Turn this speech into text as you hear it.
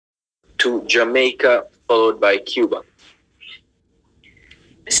to Jamaica, followed by Cuba.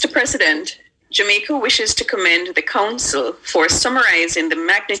 Mr. President, Jamaica wishes to commend the Council for summarizing the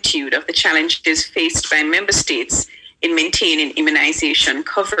magnitude of the challenges faced by member states in maintaining immunization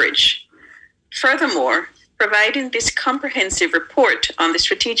coverage. Furthermore, providing this comprehensive report on the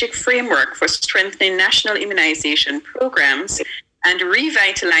strategic framework for strengthening national immunization programs and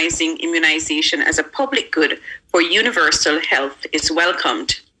revitalizing immunization as a public good for universal health is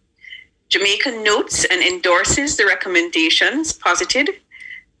welcomed. Jamaica notes and endorses the recommendations posited.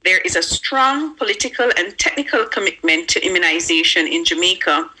 There is a strong political and technical commitment to immunization in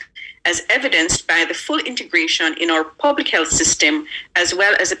Jamaica, as evidenced by the full integration in our public health system, as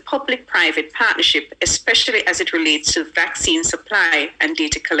well as a public-private partnership, especially as it relates to vaccine supply and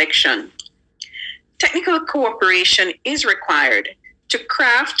data collection. Technical cooperation is required to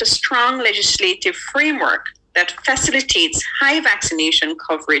craft a strong legislative framework that facilitates high vaccination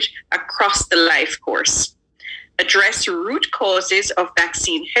coverage across the life course, address root causes of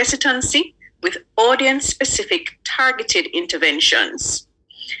vaccine hesitancy with audience-specific targeted interventions,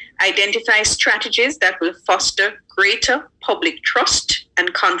 identify strategies that will foster greater public trust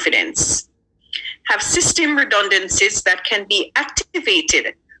and confidence, have system redundancies that can be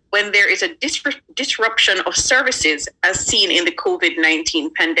activated when there is a disruption of services as seen in the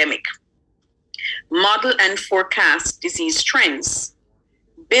COVID-19 pandemic, model and forecast disease trends,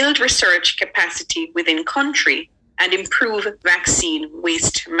 build research capacity within country, and improve vaccine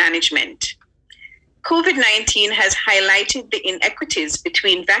waste management. COVID-19 has highlighted the inequities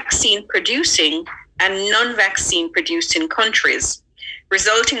between vaccine-producing and non-vaccine producing countries,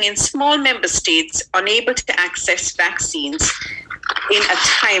 resulting in small member states unable to access vaccines in a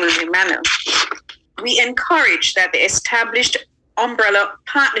timely manner. We encourage that the established umbrella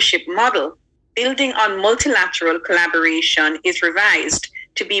partnership model, building on multilateral collaboration, is revised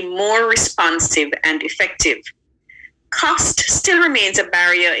to be more responsive and effective. Cost still remains a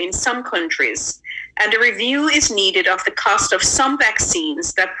barrier in some countries, and a review is needed of the cost of some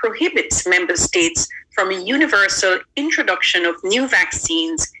vaccines that prohibits member states from a universal introduction of new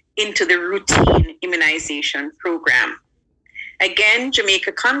vaccines into the routine immunization program. Again,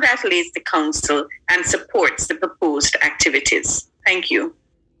 Jamaica congratulates the Council and supports the proposed activities. Thank you.